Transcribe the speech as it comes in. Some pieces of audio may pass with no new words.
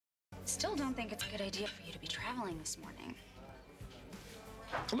Still don't think it's a good idea for you to be traveling this morning.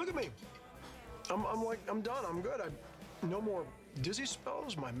 Look at me. I'm done. I'm good. No more dizzy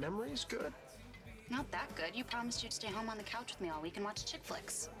spells. My memory's good. Not that good. You promised you'd stay home on the couch with me all week and watch chick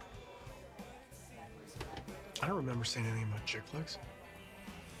flicks. I don't remember saying anything about chick flicks.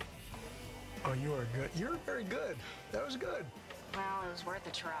 Oh, you are good. You're very good. That was good. Well, it was worth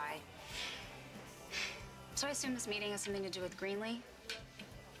a try. So I assume this meeting has something to do with Greenlee?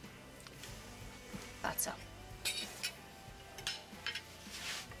 Thought so.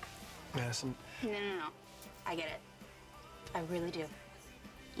 Madison. No. I get it. I really do.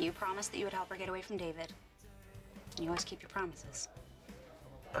 You promised that you would help her get away from David. You always keep your promises.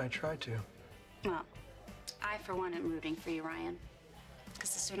 I tried to. Well, I, for one, am rooting for you, Ryan. Because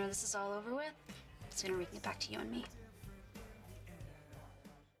the sooner this is all over with, the sooner we can get back to you and me.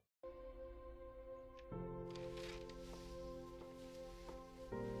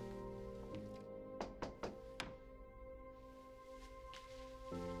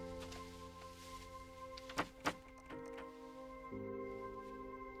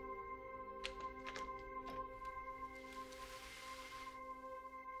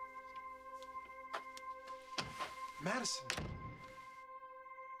 Madison.